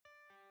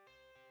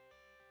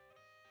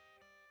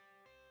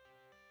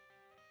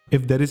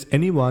If there is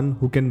anyone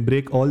who can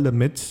break all the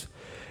myths,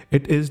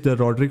 it is the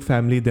Roderick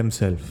family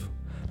themselves.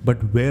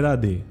 But where are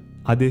they?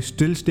 Are they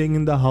still staying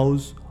in the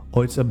house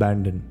or it's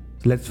abandoned?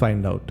 Let's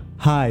find out.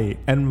 Hi,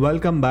 and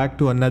welcome back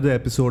to another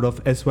episode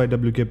of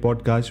SYWK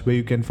Podcast, where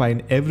you can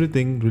find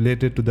everything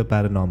related to the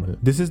paranormal.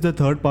 This is the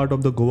third part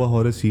of the Goa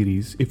horror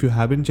series. If you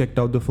haven't checked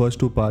out the first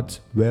two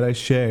parts, where I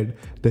shared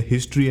the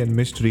history and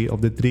mystery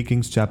of the Three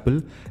Kings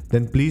Chapel,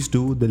 then please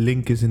do, the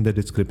link is in the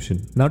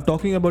description. Now,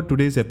 talking about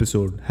today's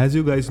episode, as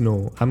you guys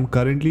know, I'm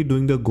currently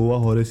doing the Goa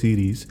horror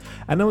series,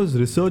 and I was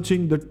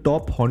researching the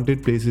top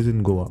haunted places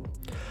in Goa.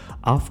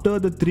 After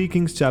the Three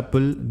Kings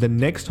Chapel, the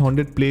next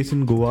haunted place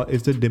in Goa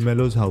is the De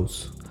Mello's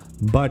house.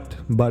 But,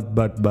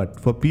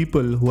 for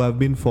people who have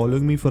been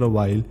following me for a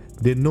while,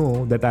 they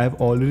know that I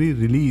have already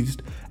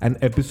released an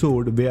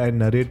episode where I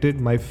narrated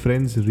my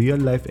friend's real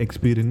life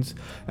experience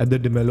at the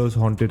De Mello's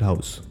haunted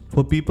house.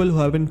 For people who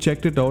haven't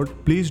checked it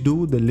out, please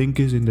do, the link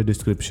is in the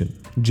description.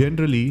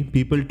 Generally,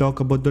 people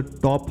talk about the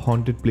top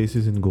haunted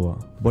places in Goa,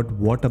 but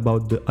what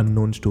about the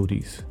unknown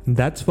stories?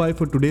 That's why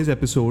for today's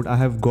episode, I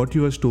have got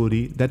you a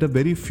story that a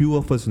very few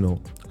of us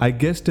know. I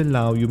guess till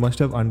now you must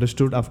have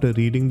understood after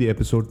reading the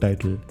episode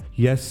title.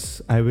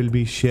 Yes, I will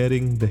be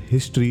sharing the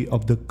history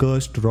of the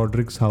cursed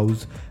Roderick's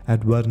house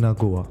at Varna,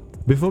 Goa.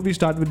 Before we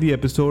start with the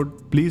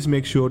episode, please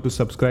make sure to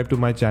subscribe to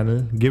my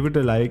channel, give it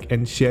a like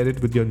and share it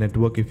with your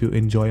network if you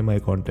enjoy my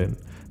content.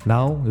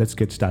 Now, let's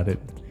get started.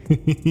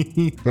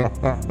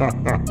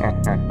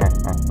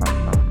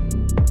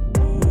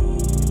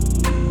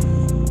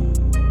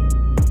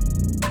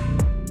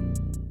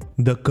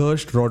 The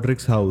cursed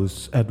Roderick's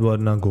house at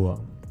Varna, Goa.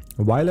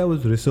 While I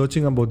was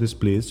researching about this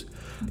place,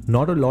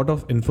 not a lot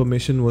of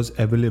information was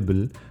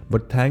available,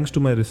 but thanks to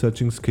my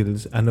researching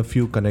skills and a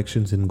few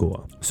connections in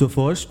Goa. So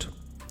first,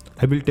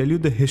 I will tell you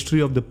the history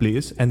of the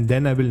place and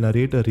then I will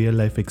narrate a real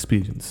life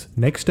experience.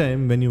 Next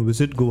time when you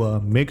visit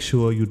Goa, make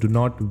sure you do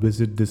not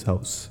visit this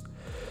house.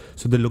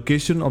 So the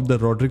location of the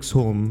Roderick's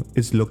home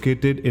is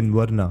located in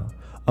Varna,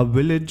 a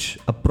village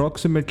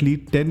approximately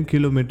 10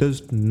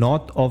 kilometers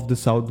north of the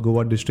South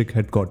Goa district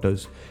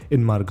headquarters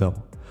in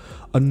Margao.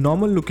 A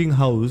normal looking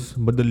house,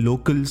 but the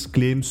locals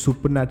claim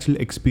supernatural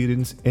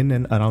experience in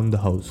and around the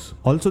house.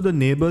 Also, the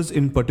neighbors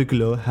in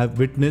particular have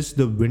witnessed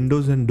the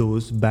windows and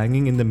doors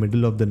banging in the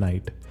middle of the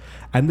night.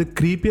 And the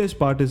creepiest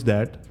part is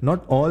that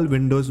not all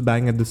windows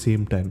bang at the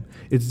same time.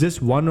 It's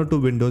just one or two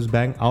windows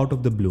bang out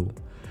of the blue.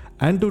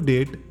 And to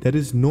date, there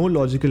is no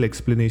logical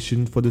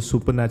explanation for the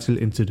supernatural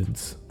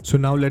incidents. So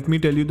now let me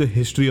tell you the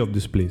history of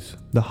this place.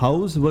 The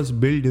house was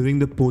built during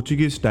the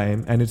Portuguese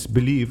time and it's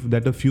believed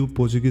that a few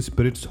Portuguese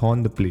spirits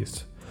haunt the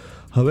place.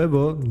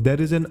 However,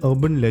 there is an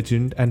urban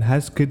legend, and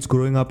as kids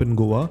growing up in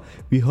Goa,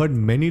 we heard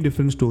many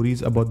different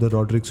stories about the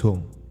Roderick's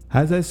home.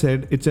 As I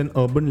said, it's an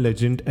urban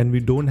legend and we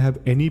don't have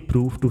any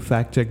proof to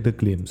fact check the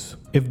claims.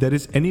 If there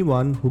is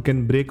anyone who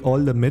can break all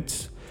the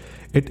myths,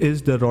 it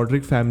is the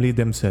Roderick family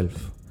themselves.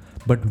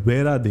 But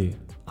where are they?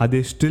 Are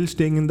they still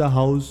staying in the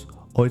house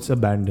or it's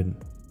abandoned?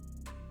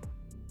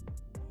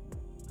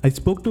 I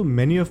spoke to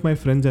many of my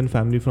friends and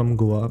family from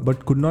Goa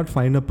but could not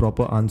find a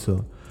proper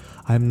answer.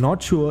 I am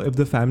not sure if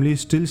the family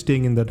is still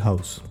staying in that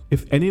house.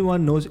 If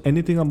anyone knows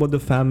anything about the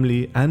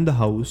family and the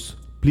house,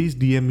 please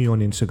DM me on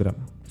Instagram.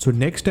 So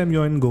next time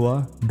you're in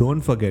Goa, don't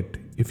forget,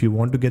 if you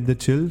want to get the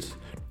chills,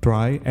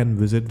 try and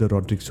visit the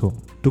Roderick's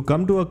home. To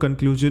come to a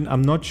conclusion,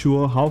 I'm not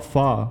sure how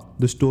far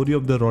the story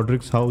of the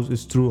Roderick's house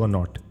is true or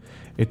not.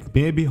 It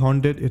may be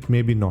haunted, it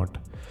may be not.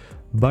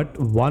 But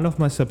one of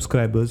my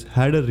subscribers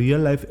had a real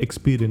life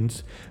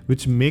experience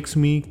which makes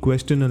me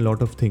question a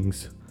lot of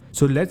things.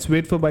 So let's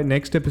wait for my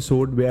next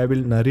episode where I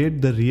will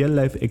narrate the real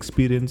life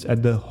experience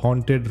at the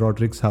haunted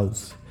Roderick's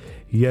house.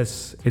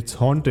 Yes, it's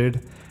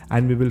haunted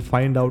and we will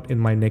find out in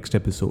my next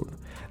episode.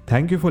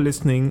 Thank you for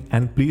listening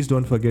and please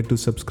don't forget to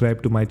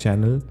subscribe to my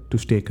channel to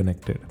stay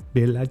connected.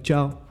 Bella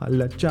ciao,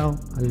 alla ciao,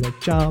 alla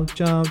ciao,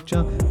 ciao,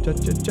 ciao, ciao,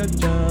 ciao, ciao,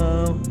 ciao,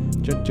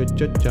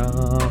 ciao, ciao,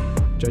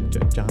 ciao,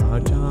 ciao, ciao,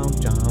 ciao,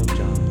 ciao,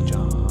 ciao, ciao.